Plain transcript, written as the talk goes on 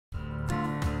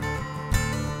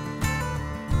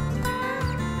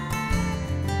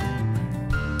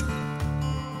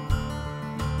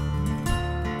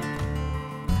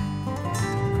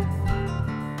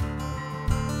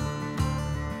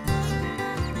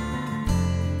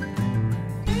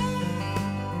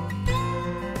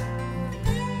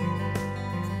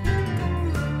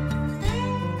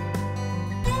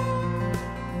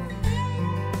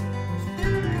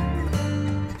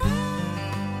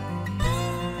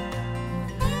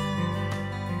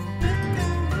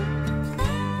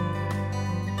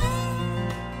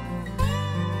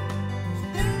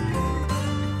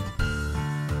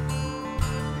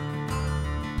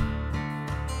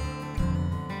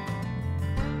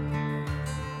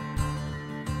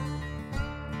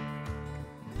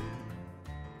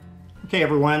Okay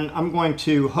everyone, I'm going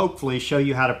to hopefully show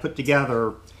you how to put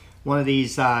together one of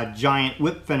these giant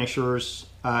whip finishers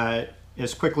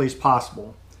as quickly as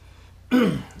possible.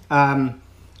 I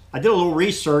did a little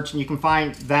research, and you can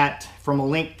find that from a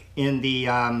link in the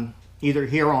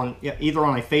either on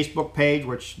a Facebook page,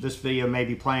 which this video may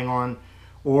be playing on,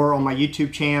 or on my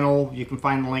YouTube channel. You can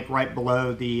find the link right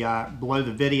below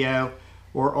the video,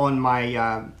 or on my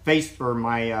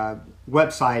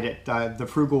website at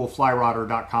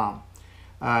thefrugalflyrodder.com.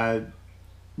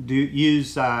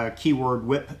 Use keyword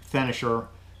whip finisher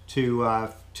to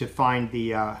find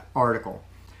the article.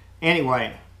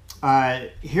 Anyway,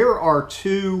 here are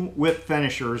two whip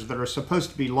finishers that are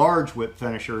supposed to be large whip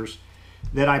finishers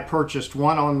that I purchased.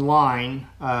 One online,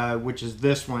 which is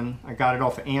this one. I got it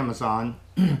off of Amazon.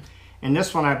 And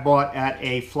this one I bought at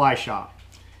a fly shop.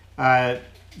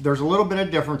 There's a little bit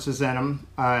of differences in them.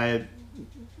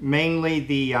 Mainly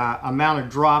the amount of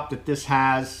drop that this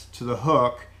has to the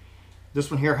hook.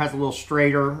 This one here has a little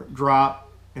straighter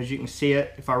drop, as you can see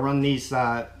it. If I run these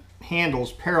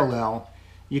handles parallel,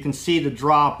 you can see the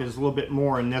drop is a little bit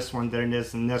more in this one than it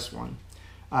is in this one.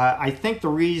 I think the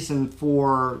reason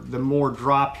for the more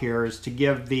drop here is to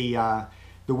give the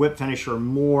whip finisher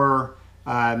more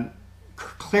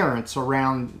clearance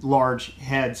around large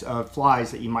heads of flies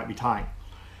that you might be tying.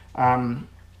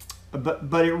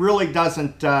 But it really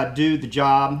doesn't do the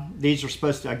job. These are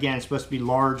supposed to be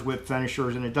large whip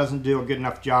finishers, and it doesn't do a good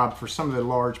enough job for some of the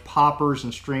large poppers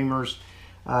and streamers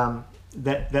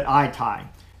that I tie.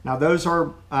 Now those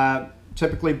are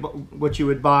typically what you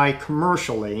would buy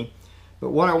commercially, but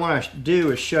what I want to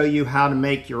do is show you how to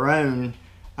make your own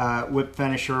whip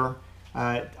finisher,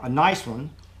 a nice one,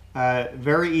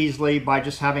 very easily by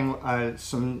just having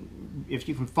some, if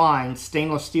you can find,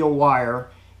 stainless steel wire.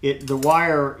 The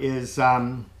wire is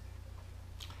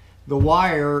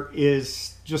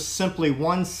just simply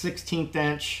 1/16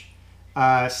 inch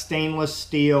stainless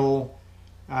steel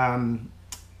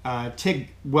TIG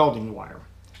welding wire,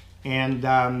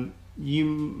 and you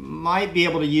might be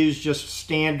able to use just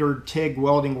standard TIG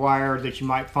welding wire that you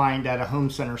might find at a home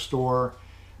center store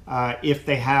if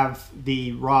they have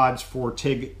the rods for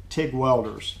TIG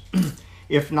welders.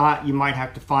 If not, you might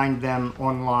have to find them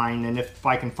online, and if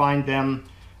I can find them,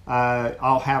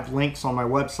 I'll have links on my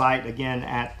website, again,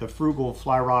 at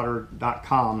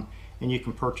thefrugalflyrodder.com, and you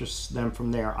can purchase them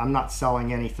from there. I'm not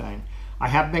selling anything. I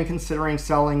have been considering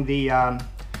selling the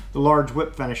large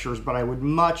whip finishers, but I would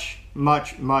much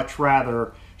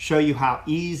rather show you how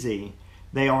easy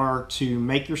they are to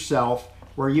make yourself,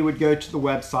 where you would go to the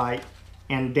website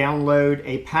and download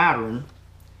a pattern,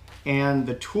 and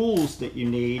the tools that you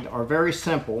need are very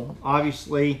simple.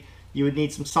 Obviously, you would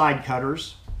need some side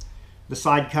cutters. The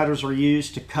side cutters are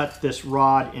used to cut this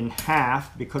rod in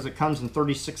half because it comes in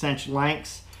 36-inch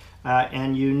lengths,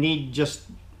 and you need just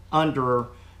under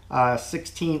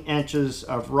 16 inches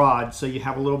of rod, so you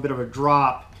have a little bit of a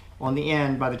drop on the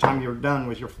end by the time you're done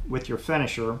with your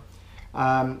finisher.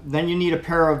 Then you need a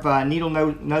pair of needle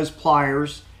nose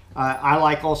pliers. I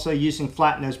like also using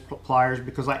flat nose pliers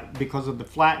because of the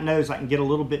flat nose, I can get a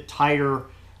little bit tighter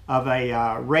of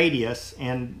a radius,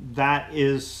 and that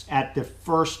is at the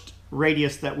first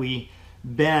radius that we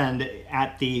bend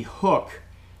at the hook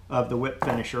of the whip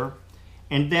finisher.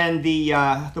 And then the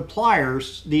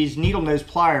pliers, these needle nose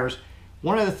pliers,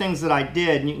 one of the things that I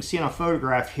did, and you can see in a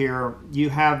photograph here, you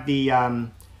have the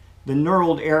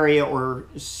knurled area or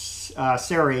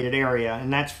serrated area,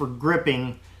 and that's for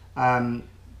gripping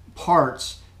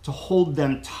parts to hold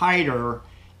them tighter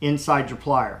inside your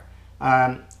plier.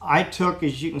 I took,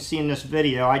 as you can see in this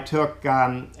video, I took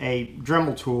a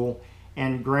Dremel tool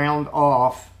and ground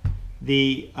off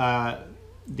the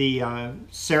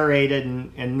serrated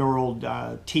and knurled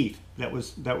teeth that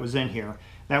was in here.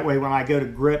 That way, when I go to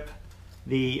grip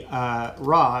the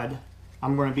rod,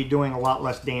 I'm going to be doing a lot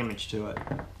less damage to it.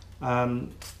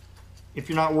 If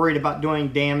you're not worried about doing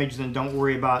damage, then don't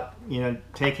worry about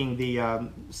taking the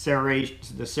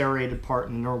serrated part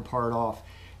and the knurled part off.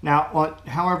 Now,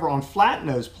 however, on flat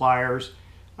nose pliers,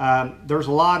 there's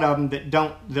a lot of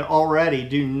them that already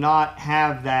do not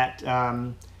have that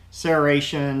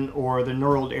serration or the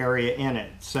knurled area in it.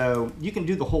 So you can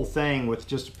do the whole thing with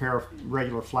just a pair of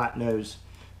regular flat nose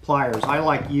pliers. I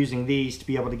like using these to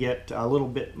be able to get a little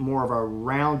bit more of a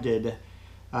rounded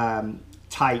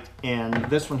tight end.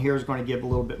 This one here is going to give a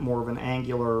little bit more of an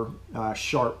angular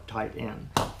sharp tight end,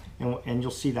 and you'll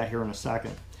see that here in a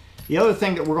second. The other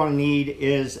thing that we're going to need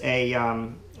is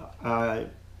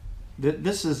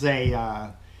this is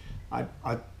a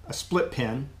split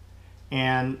pin,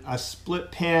 and a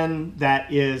split pin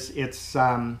that is, it's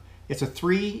a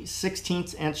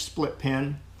 3/16 inch split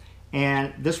pin,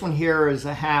 and this one here is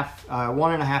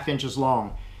 1.5 inches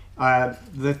long.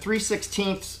 The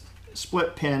 3/16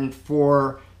 split pin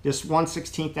for this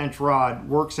 1/16 inch rod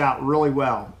works out really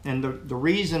well, and the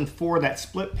reason for that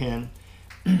split pin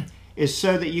is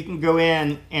so that you can go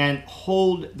in and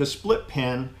hold the split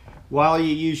pin while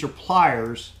you use your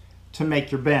pliers to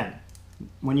make your bend.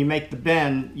 When you make the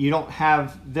bend, you don't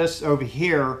have this over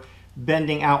here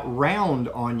bending out round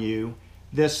on you.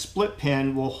 This split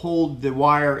pin will hold the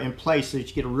wire in place so that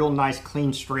you get a real nice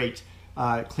clean straight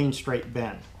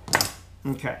bend.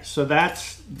 Okay, so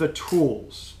that's the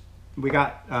tools. We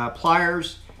got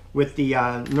pliers with the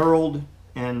knurled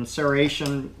and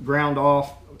serration ground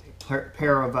off,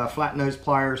 pair of flat nose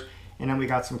pliers, and then we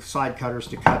got some side cutters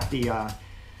to cut the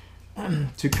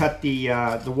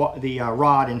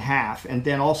rod in half. And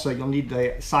then also you'll need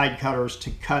the side cutters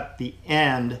to cut the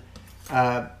end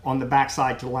on the back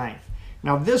side to length.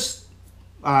 Now this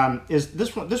one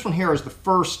here is the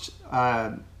first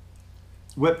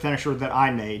whip finisher that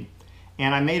I made,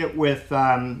 and I made it with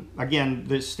again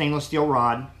the stainless steel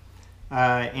rod.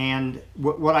 And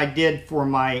what I did for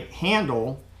my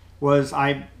handle was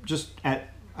I just at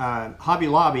Hobby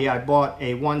Lobby I bought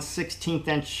a 1/16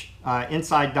 inch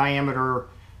inside diameter,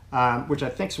 which I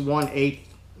think is 1/8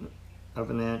 of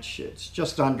an inch. It's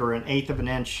just under 1/8 of an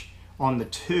inch on the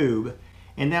tube,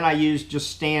 and then I used just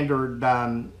standard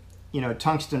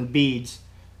tungsten beads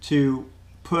to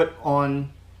put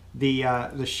on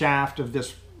the shaft of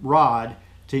this rod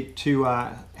to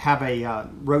have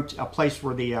a place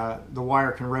where the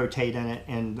wire can rotate in it,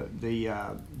 and the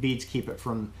beads keep it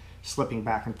from slipping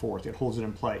back and forth. It holds it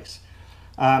in place.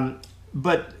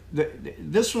 But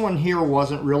this one here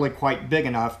wasn't really quite big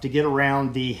enough to get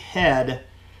around the head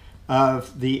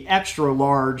of the extra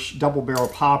large double barrel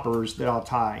poppers that I'll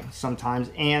tie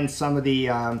sometimes, and some of the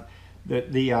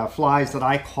flies that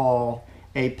I call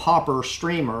a popper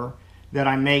streamer that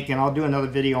I make, and I'll do another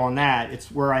video on that.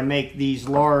 It's where I make these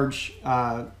large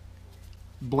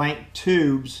blank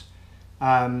tubes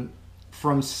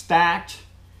from stacked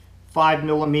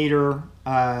 5mm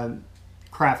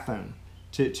craft foam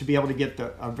to be able to get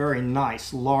a very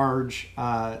nice large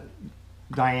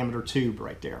diameter tube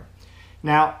right there.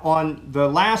 Now on the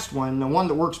last one, the one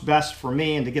that works best for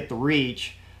me and to get the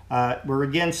reach, we're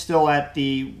again still at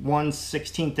the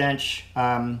 1/16 inch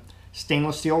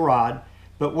stainless steel rod.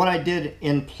 But what I did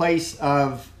in place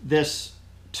of this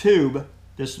tube,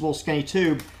 this little skinny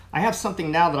tube, I have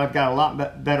something now that I've got a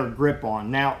lot better grip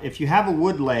on. Now, if you have a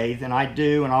wood lathe, and I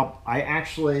do, and I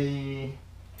actually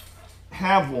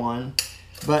have one,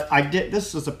 but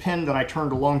this is a pin that I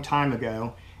turned a long time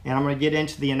ago, and I'm going to get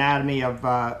into the anatomy of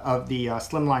the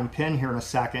slimline pin here in a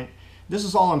second. This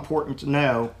is all important to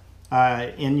know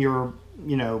in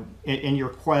your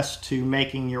quest to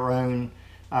making your own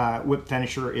whip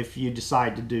finisher if you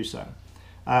decide to do so.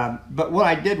 But what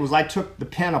I did was I took the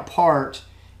pin apart,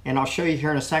 and I'll show you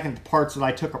here in a second the parts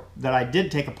that I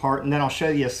did take apart, and then I'll show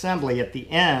you the assembly at the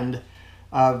end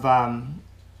of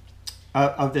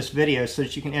this video, so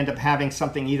that you can end up having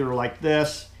something either like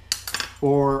this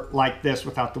or like this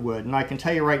without the wood. And I can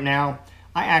tell you right now,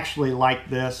 I actually like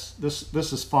this.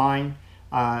 This is fine.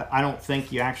 I don't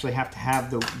think you actually have to have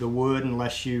the wood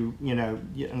unless you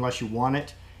want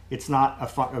it. It's not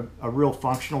a real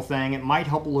functional thing. It might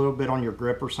help a little bit on your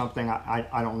grip or something.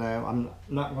 I don't know. I'm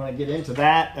not going to get into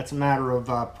that. That's a matter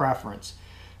of preference.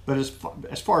 But as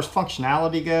far as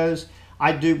functionality goes,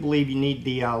 I do believe you need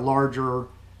the larger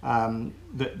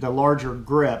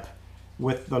grip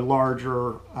with the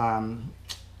larger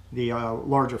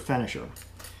finisher.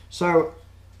 So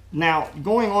now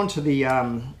going on to the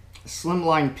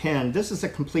slimline pin, this is a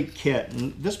complete kit,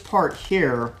 and this part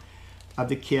here of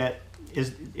the kit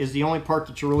is the only part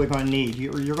that you're really going to need.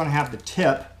 You're going to have the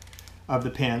tip of the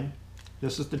pin.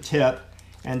 This is the tip,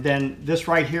 and then this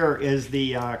right here is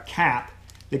the cap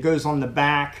that goes on the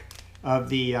back of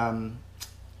the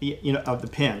of the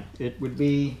pin. It would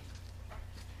be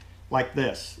like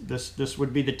this. This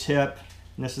would be the tip,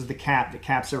 and this is the cap that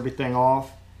caps everything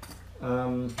off.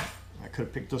 I could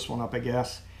have picked this one up, I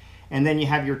guess. And then you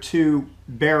have your two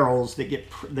barrels that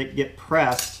get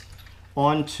pressed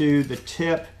onto the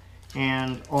tip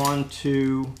and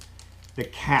onto the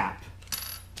cap.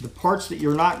 The parts that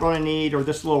you're not going to need are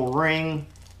this little ring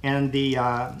and the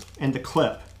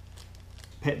clip,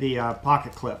 the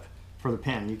pocket clip for the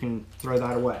pin. You can throw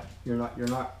that away. You're not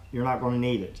going to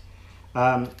need it.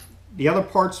 The other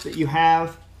parts that you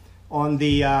have on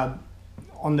the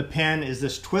pin is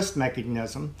this twist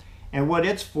mechanism, and what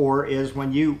it's for is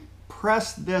when you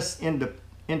press this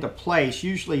into place,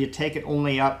 usually you take it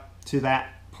only up to that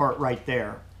part right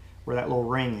there where that little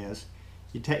ring is.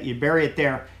 You bury it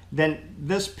there. then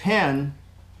this pin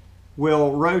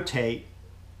will rotate,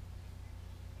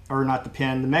 or not the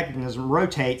pin, the mechanism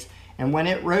rotates, and when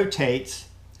it rotates,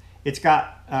 it's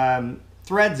got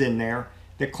threads in there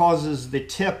that causes the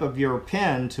tip of your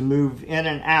pin to move in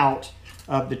and out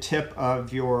of the tip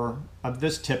of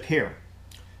this tip here.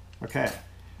 Okay,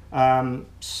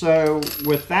 so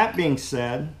with that being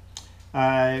said,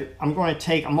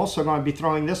 I'm also going to be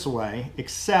throwing this away,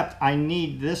 except I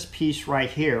need this piece right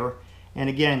here, and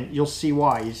again, you'll see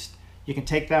why. You can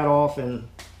take that off and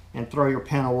throw your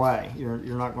pin away. You're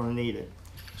not going to need it.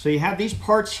 So you have these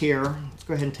parts here. Let's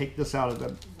go ahead and take this out of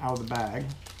the bag.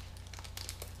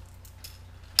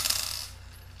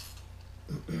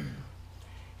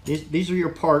 These are your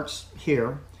parts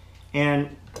here,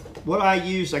 and what I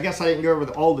use, I guess I didn't go over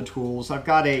all the tools. I've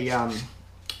got an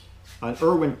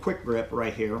Irwin quick grip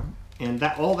right here, and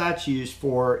all that's used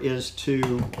for is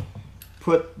to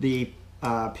put the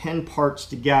pin parts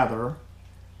together.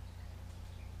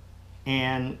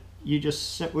 And you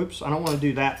just, whoops, I don't want to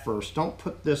do that first. Don't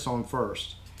put this on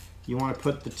first. You want to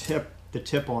put the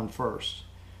tip on first,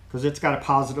 because it's got a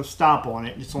positive stop on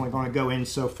it. It's only going to go in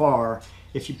so far.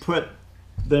 If you put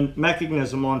the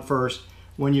mechanism on first,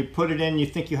 when you put it in, you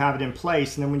think you have it in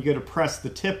place, and then when you go to press the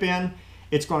tip in,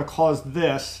 it's going to cause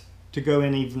this to go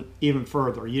in even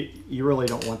further. You really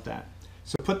don't want that.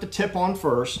 So put the tip on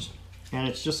first, and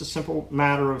it's just a simple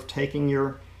matter of taking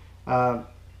your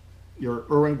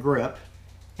Irwin grip,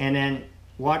 and then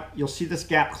you'll see this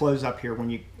gap close up here when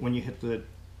you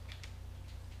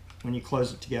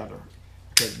close it together.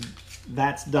 Okay,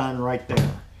 that's done right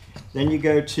there. Then you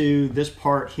go to this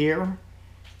part here,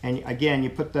 and again you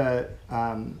put the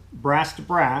brass to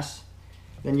brass,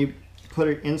 then you put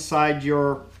it inside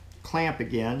your clamp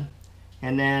again,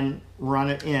 and then run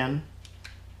it in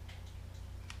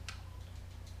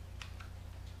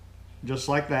just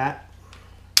like that.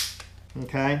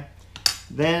 Okay,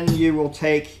 then you will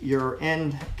take your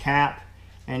end cap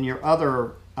and your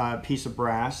other piece of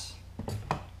brass,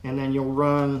 and then you'll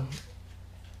run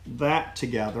that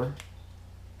together.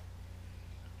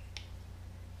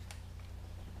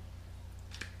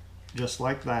 Just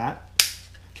like that.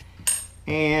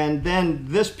 And then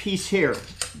this piece here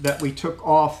that we took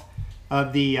off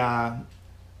of the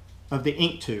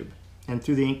ink tube and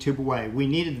threw the ink tube away. We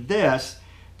needed this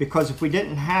because if we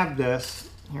didn't have this,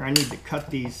 here I need to cut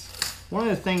these. One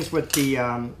of the things with the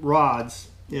rods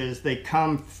is they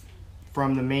come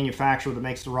from the manufacturer that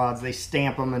makes the rods. They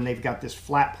stamp them and they've got this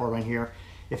flat part on here.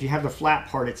 If you have the flat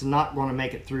part, it's not going to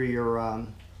make it through your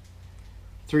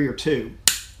tube.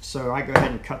 So I go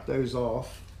ahead and cut those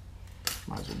off.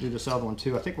 Might as well do this other one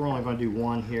too. I think we're only going to do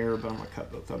one here, but I'm going to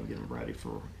cut both of them, get them ready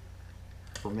for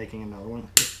making another one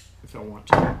if I want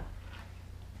to.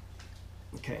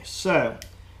 Okay, so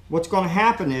what's going to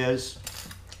happen is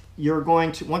you're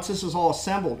going to, once this is all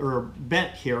assembled or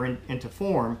bent here into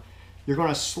form, you're going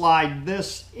to slide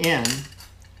this in.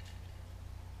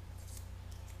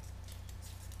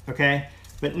 Okay,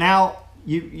 but now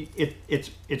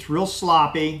it's real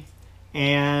sloppy,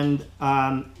 and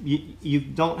you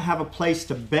don't have a place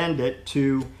to bend it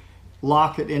to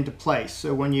lock it into place.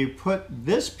 So when you put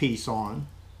this piece on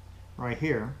right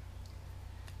here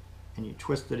and you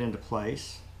twist it into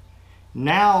place,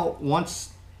 now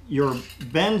once your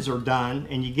bends are done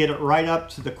and you get it right up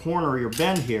to the corner of your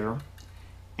bend here,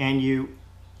 and you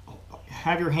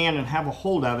have your hand and have a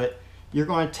hold of it, you're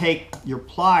going to take your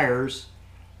pliers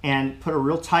and put a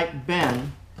real tight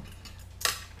bend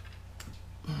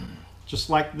just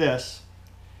like this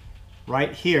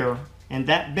right here, and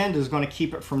that bend is going to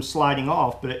keep it from sliding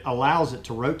off, but it allows it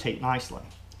to rotate nicely.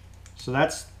 So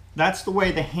that's the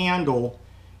way the handle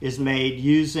is made,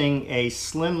 using a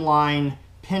slimline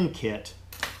pin kit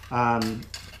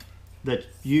that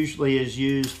usually is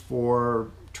used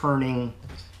for turning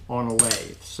on a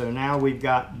lathe. So now we've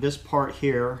got this part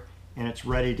here and it's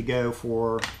ready to go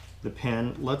for the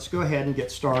pin. Let's go ahead and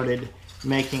get started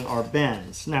making our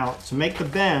bends. Now, to make the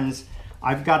bends,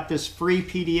 I've got this free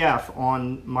PDF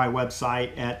on my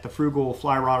website at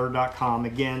thefrugalflyrodder.com.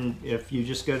 Again, if you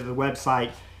just go to the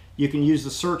website, you can use the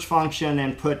search function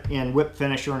and put in whip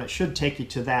finisher, and it should take you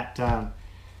to that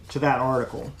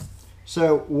article.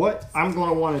 So what I'm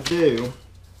going to want to do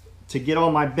to get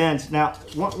all my bends, now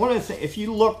one of the things, if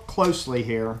you look closely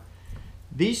here,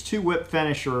 these two whip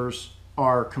finishers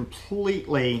are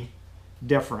completely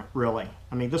different, really.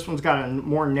 I mean, this one's got a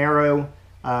more narrow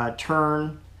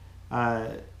turn,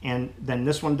 and then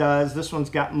this one does. This one's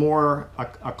got more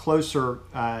a closer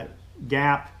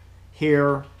gap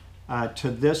here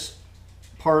to this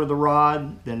part of the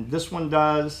rod than this one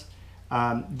does.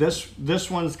 This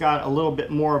one's got a little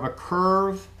bit more of a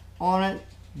curve on it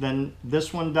than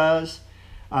this one does.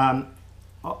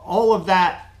 All of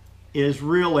that is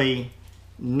really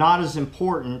not as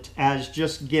important as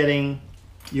just getting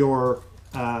your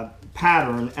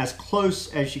pattern as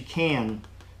close as you can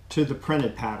to the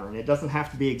printed pattern. It doesn't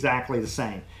have to be exactly the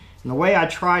same. And the way I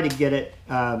try to get it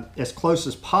as close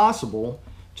as possible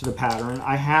to the pattern,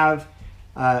 I have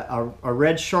a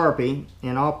red Sharpie,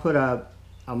 and I'll put a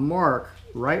mark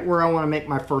right where I want to make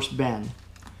my first bend.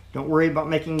 Don't worry about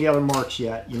making the other marks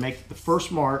yet. You make the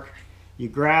first mark, you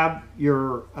grab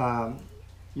your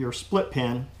split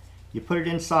pin, you put it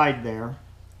inside there,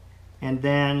 and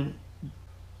then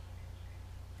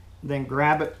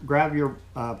grab your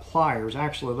pliers.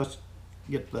 Actually, let's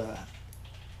get the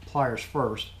pliers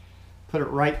first. Put it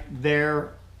right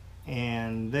there,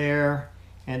 and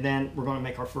then we're going to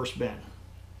make our first bend.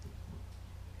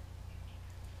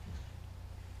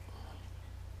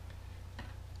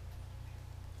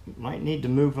 You might need to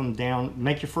move them down.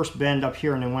 Make your first bend up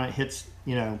here, and then when it hits,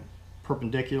 you know,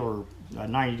 perpendicular or a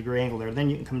 90-degree angle there, then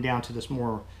you can come down to this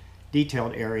more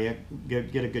detailed area,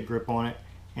 get a good grip on it,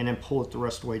 and then pull it the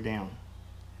rest of the way down.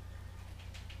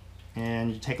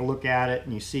 And you take a look at it,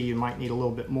 and you see you might need a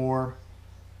little bit more.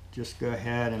 Just go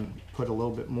ahead and put a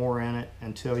little bit more in it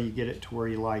until you get it to where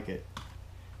you like it.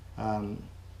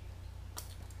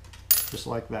 Just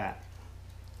like that.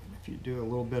 And if you do a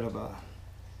little bit of a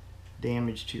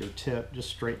damage to your tip, just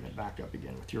straighten it back up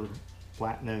again with your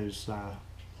flat nose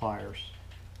pliers.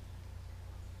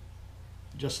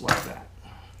 Just like that.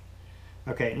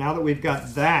 Okay, now that we've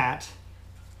got that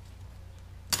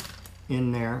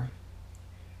in there,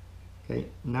 okay,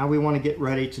 now we want to get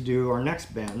ready to do our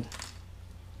next bend.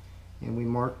 And we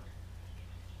mark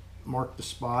the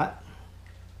spot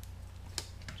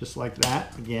just like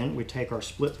that. Again, we take our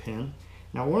split pin.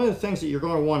 Now, one of the things that you're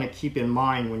going to want to keep in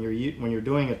mind when you're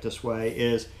doing it this way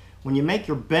is when you make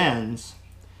your bends,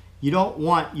 you don't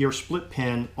want your split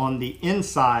pin on the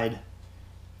inside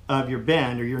of your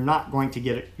bend, or you're not going to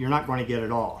get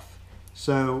it off.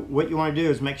 So what you want to do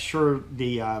is make sure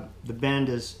the bend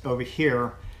is over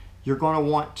here. You're going to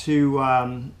want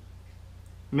to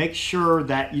make sure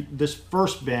that this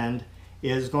first bend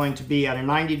is going to be at a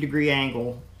 90-degree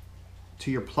angle to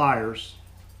your pliers,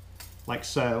 like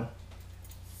so.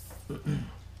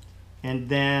 And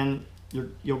then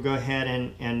you'll go ahead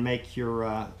and make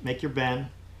your bend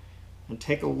and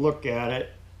take a look at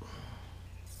it.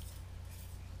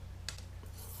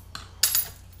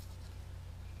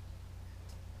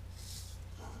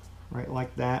 Right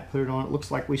like that. Put it on. It looks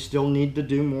like we still need to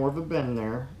do more of a bend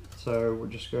there, so we'll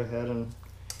just go ahead and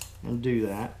do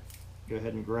that. Go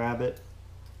ahead and grab it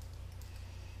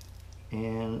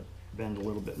and bend a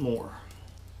little bit more.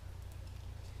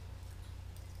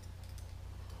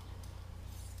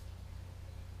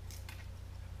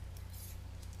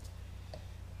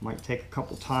 Might take a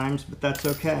couple times, but that's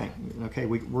okay. Okay,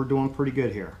 we're doing pretty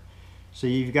good here. So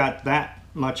you've got that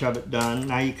much of it done.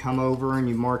 Now you come over and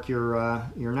you mark your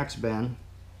next bend.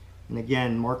 And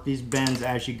again, mark these bends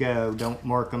as you go. Don't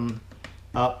mark them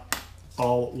up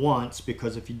all at once,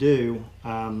 because if you do,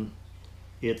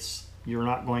 you're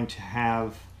not going to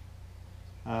have,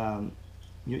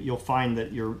 you'll find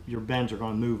that your bends are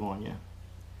going to move on you.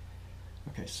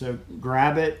 Okay, so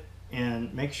grab it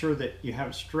and make sure that you have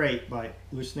it straight by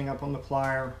loosening up on the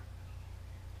plier,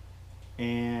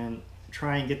 and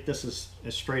try and get this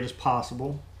as straight as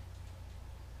possible,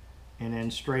 and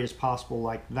then straight as possible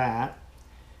like that.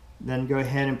 Then go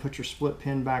ahead and put your split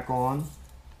pin back on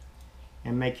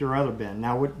and make your other bend.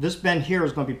 Now this bend here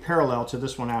is going to be parallel to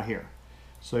this one out here.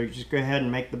 So you just go ahead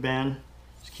and make the bend.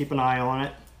 Just keep an eye on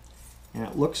it. And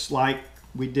it looks like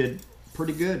we did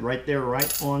pretty good right there,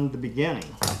 right on the beginning.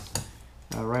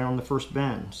 Right on the first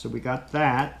bend. So we got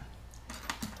that.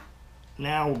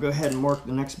 Now we'll go ahead and mark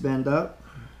the next bend up.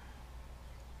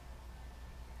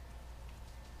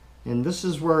 And this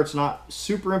is where it's not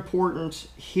super important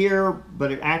here,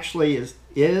 but it actually is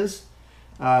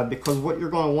because what you're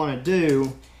going to want to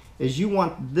do is you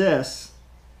want this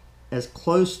as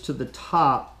close to the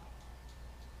top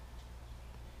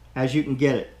as you can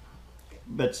get it,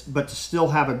 but to still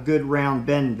have a good round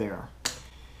bend there.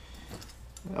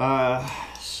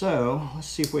 So let's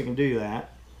see if we can do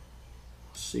that.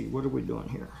 Let's see, what are we doing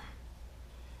here?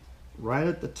 Right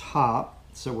at the top,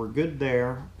 so we're good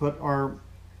there. Put our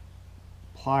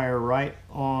plier right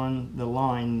on the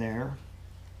line there,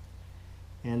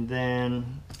 and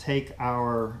then take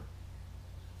our,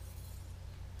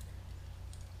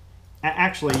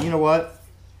 actually, you know what,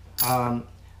 I'm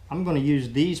going to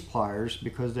use these pliers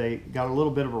because they got a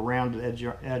little bit of a rounded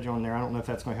edge on there. I don't know if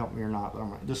that's going to help me or not,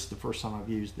 but this is the first time I've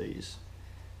used these.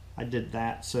 I did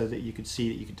that so that you could see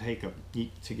that you could take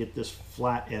to get this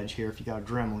flat edge here. If you got a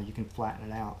Dremel, you can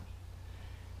flatten it out.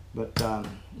 But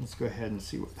let's go ahead and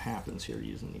see what happens here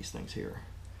using these things here.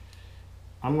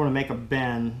 I'm going to make a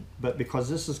bend, but because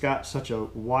this has got such a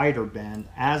wider bend,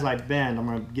 as I bend, I'm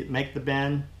going to make the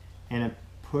bend and then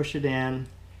push it in,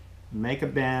 make a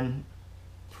bend,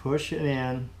 push it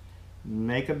in,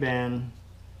 make a bend,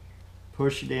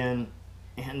 push it in,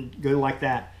 and go like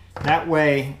that. That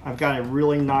way I've got a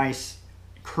really nice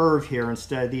curve here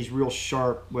instead of these real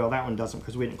sharp. Well, that one doesn't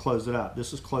because we didn't close it up.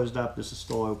 This is closed up, this is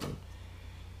still open.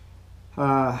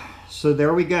 So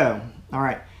there we go. All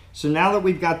right, so now that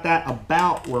we've got that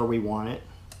about where we want it,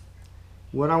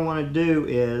 what I want to do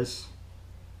is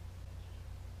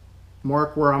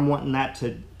mark where I'm wanting that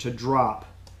to drop.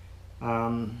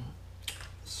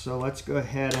 So let's go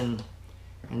ahead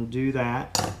and do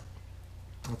that.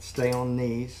 Let's stay on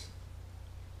these,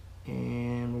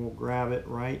 and we'll grab it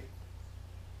right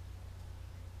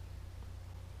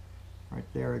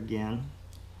there again.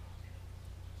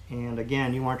 And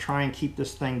again, you want to try and keep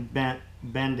this thing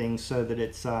bending so that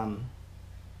it's so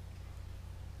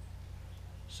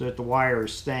that the wire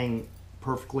is staying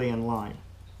perfectly in line.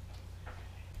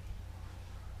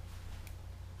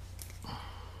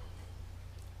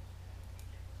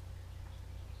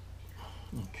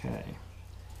 Okay.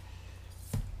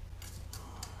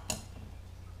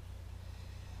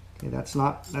 Okay, that's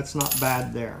not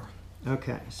bad there.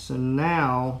 Okay, so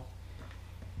now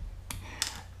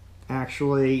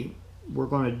actually we're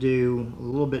going to do a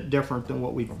little bit different than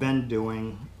what we've been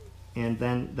doing, and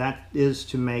then that is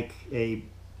to make a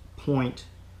point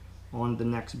on the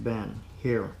next bend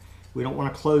here. We don't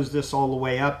want to close this all the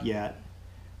way up yet.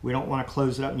 We don't want to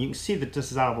close it up, and you can see that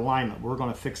this is out of alignment. We're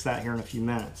going to fix that here in a few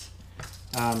minutes.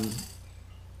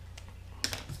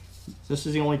 This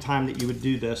is the only time that you would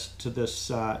do this to this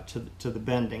to the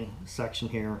bending section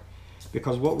here,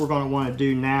 because what we're going to want to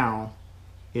do now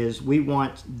is we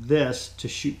want this to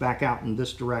shoot back out in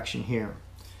this direction here.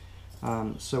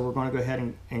 So we're going to go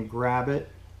ahead and grab it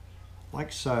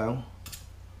like so,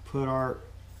 put our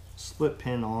split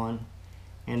pin on,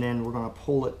 and then we're going to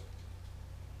pull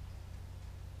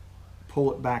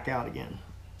it back out again.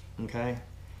 Okay.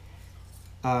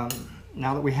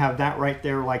 Now that we have that right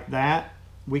there like that,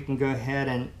 we can go ahead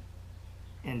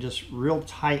and just real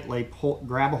tightly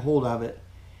grab a hold of it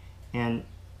and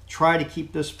try to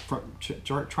keep this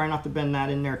try not to bend that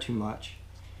in there too much.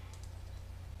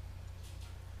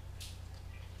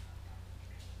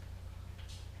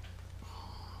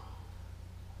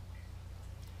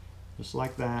 Just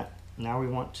like that. Now we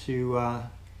want to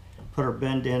put our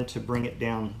bend in to bring it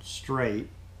down straight.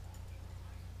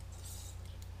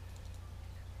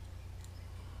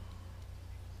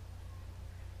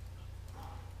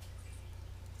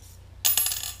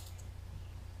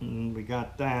 And we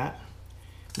got that.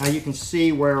 Now you can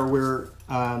see where we're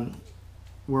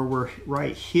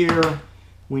right here.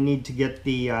 We need to get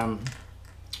the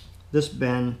this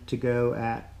bend to go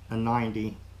at a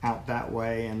 90 out that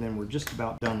way, and then we're just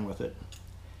about done with it.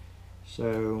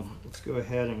 So let's go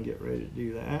ahead and get ready to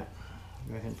do that.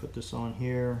 Go ahead and put this on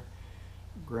here.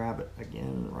 Grab it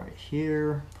again right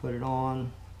here. Put it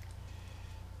on,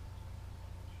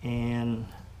 and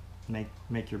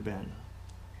make your bend.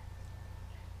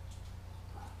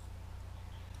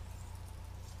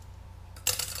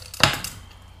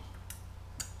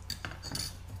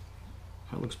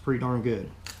 That looks pretty darn good.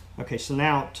 Okay, so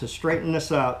now to straighten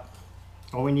this up,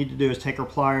 all we need to do is take our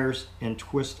pliers and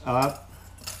twist up,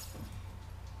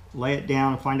 lay it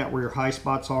down, and find out where your high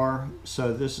spots are.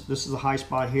 So this is a high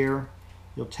spot here.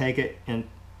 You'll take it and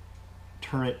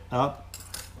turn it up.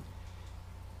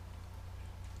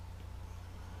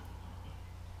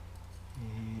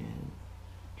 And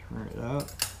turn it up.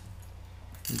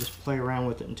 And just play around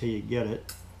with it until you get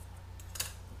it.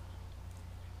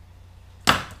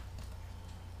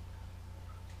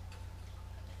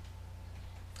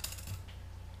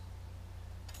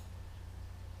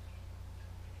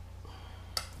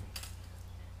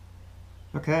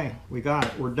 Okay, we got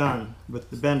it. We're done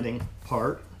with the bending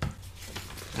part.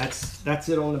 That's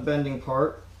it on the bending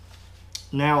part.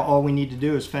 Now all we need to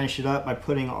do is finish it up by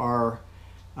putting our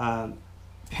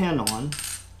pin on,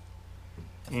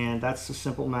 and that's a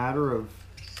simple matter of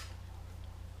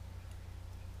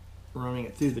running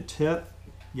it through the tip,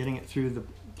 getting it through the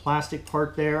plastic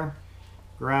part there,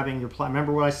 grabbing your pliers.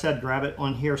 Remember what I said, grab it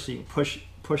on here so you can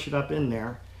push it up in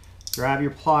there. Grab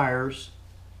your pliers,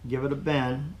 give it a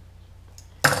bend.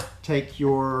 Take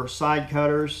your side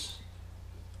cutters,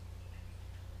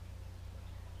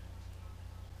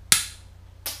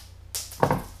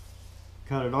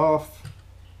 cut it off,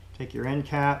 take your end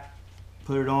cap,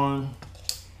 put it on,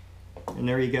 and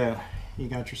there you go. You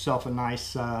got yourself a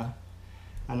nice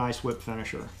whip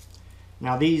finisher.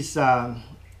 Now these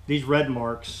red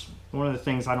marks, one of the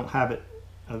things, I don't have it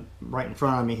right in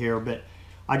front of me here, but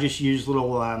I just use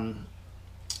little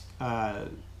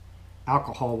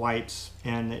alcohol wipes,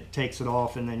 and it takes it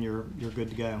off, and then you're good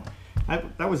to go.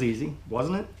 That was easy,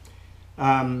 wasn't it?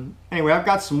 Anyway, I've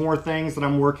got some more things that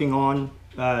I'm working on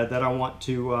that I want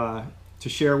to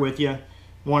share with you.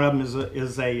 One of them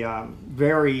is a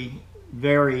very,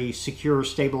 very secure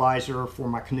stabilizer for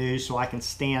my canoe, so I can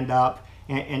stand up,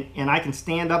 and I can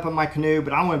stand up in my canoe,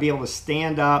 but I want to be able to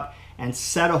stand up and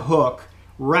set a hook,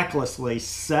 recklessly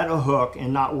set a hook,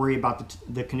 and not worry about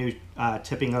the canoe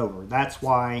tipping over. That's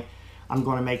why I'm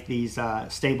going to make these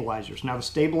stabilizers. Now the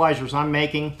stabilizers I'm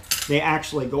making, they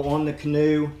actually go on the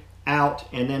canoe, out,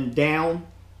 and then down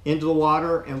into the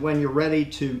water, and when you're ready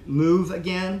to move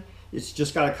again, it's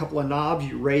just got a couple of knobs.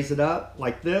 You raise it up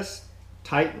like this,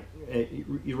 tighten,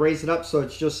 you raise it up so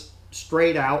it's just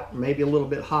straight out, maybe a little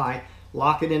bit high,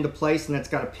 lock it into place, and it's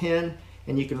got a pin,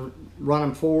 and you can run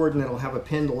them forward, and it'll have a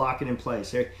pin to lock it in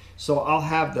place. So I'll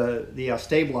have the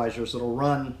stabilizers that'll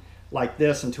run like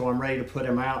this until I'm ready to put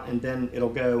them out, and then it'll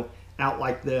go out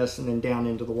like this and then down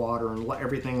into the water, and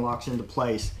everything locks into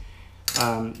place.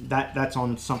 That's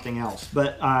on something else.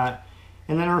 But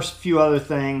and then there's a few other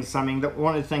things. I mean,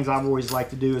 one of the things I've always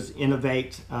liked to do is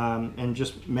innovate and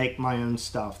just make my own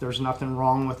stuff. There's nothing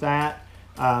wrong with that.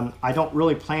 I don't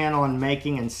really plan on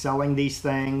making and selling these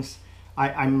things.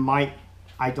 I might,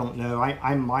 I don't know,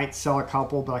 I might sell a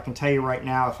couple, but I can tell you right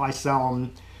now, if I sell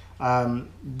them,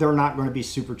 they're not going to be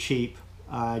super cheap.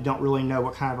 I don't really know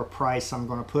what kind of a price I'm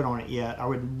going to put on it yet. I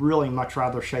would really much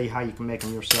rather show you how you can make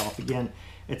them yourself. Again,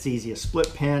 it's easy. A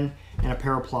split pin and a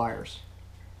pair of pliers.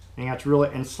 And that's really,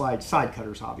 and side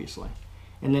cutters, obviously.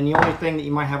 And then the only thing that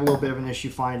you might have a little bit of an issue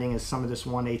finding is some of this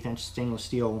 1/8 inch stainless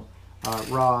steel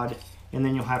rod. And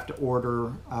then you'll have to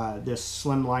order this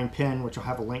slimline pin, which I'll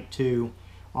have a link to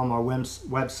on my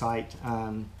website,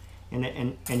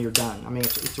 and you're done. I mean,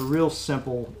 it's a real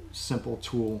simple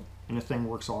tool, and the thing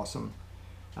works awesome.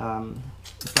 In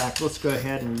fact, let's go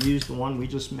ahead and use the one we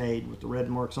just made with the red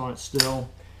marks on it still.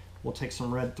 We'll take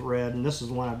some red thread, and this is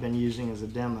the one I've been using as a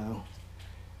demo.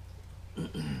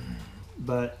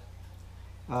 But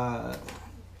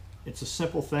it's a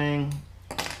simple thing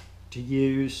to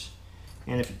use,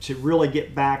 and to really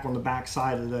get back on the back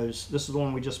side of those, this is the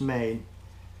one we just made,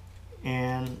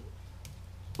 and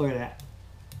look at that,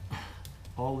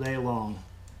 all day long,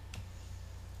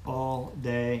 all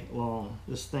day long.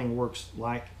 This thing works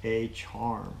like a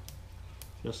charm,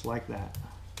 just like that.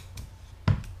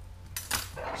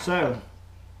 So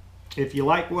if you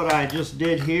like what I just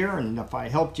did here, and if I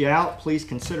helped you out, please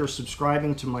consider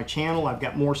subscribing to my channel. I've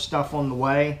got more stuff on the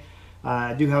way.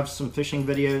 I do have some fishing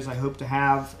videos I hope to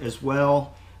have as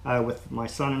well with my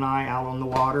son and I out on the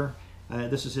water.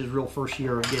 This is his real first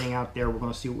year of getting out there. We're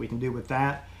going to see what we can do with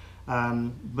that.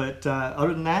 But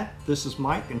other than that, this is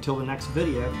Mike. Until the next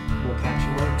video, we'll catch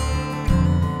you later.